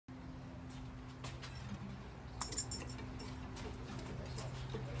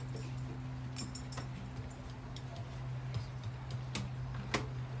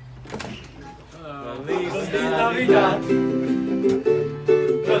Navidad,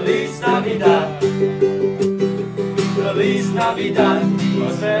 Feliz Navidad, Feliz Navidad,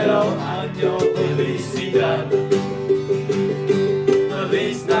 prospero año, felicidad.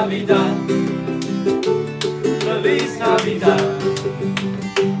 Feliz Navidad, Feliz Navidad,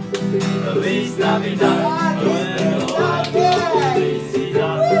 Feliz Navidad, prospero año,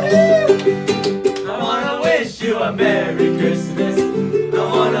 felicidad. I wanna wish you a Merry Christmas. I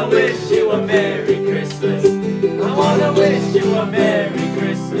wanna wish you a Merry Christmas. I wanna wish you a Merry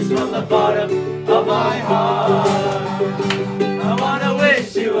Christmas from the bottom of my heart. I wanna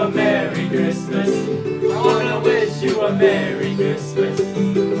wish you a Merry Christmas. I wanna wish you a Merry Christmas.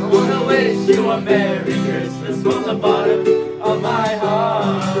 I wanna wish you a Merry Christmas from the bottom of my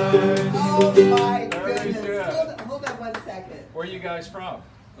heart. Oh my Very goodness. good. Hold on 1 second. Where are you guys from?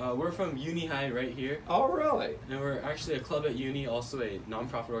 We're from Uni High right here, Oh, really? and we're actually a club at Uni, also a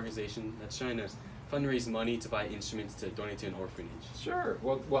non-profit organization that's trying to fundraise money to buy instruments to donate to an orphanage. Sure.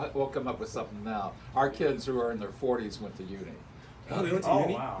 We'll come up with something now. Our kids who are in their 40s went to uni. Oh, they went to Oh,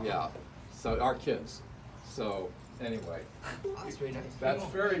 Uni? wow. Yeah. So our kids. So anyway, That's very nice. that's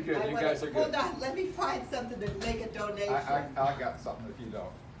very good. You guys are Hold good. on, let me find something to make a donation. I got something if you don't.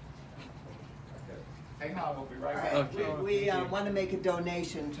 Okay. Hang on, we'll be right back. Okay. We want to make a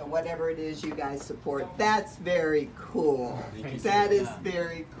donation to whatever it is you guys support. That's very cool. Thank you. That is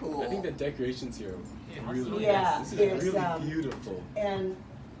very cool. I think the decorations here are really Yeah, nice. This there's, is really beautiful. And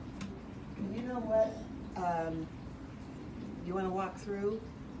you know what? You want to walk through?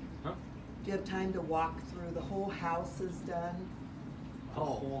 Huh? Do you have time to walk through? The whole house is done. The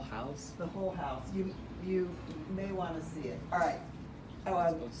whole house? The whole house. You may want to see it. All right.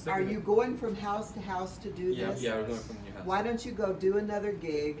 Let's take Are a look. you going from house to house to do Yeah, this? yeah, we're going from your house. Why don't you go do another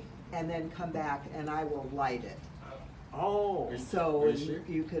gig and then come back and I will light it. Oh. So Are you sure?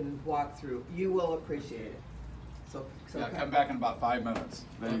 you can walk through. You will appreciate it. So Yeah, come back in about 5 minutes.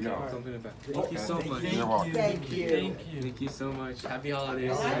 There you go. Okay, something about- Thank you so much. You're welcome. Thank you. Thank you so much. Happy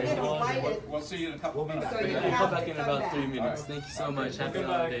holidays. And I'm gonna light it. We'll see you in a couple minutes. So you We'll have come to back in come about back. 3 minutes. Thank you so much. Happy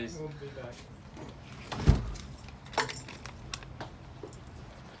holidays. We'll be back.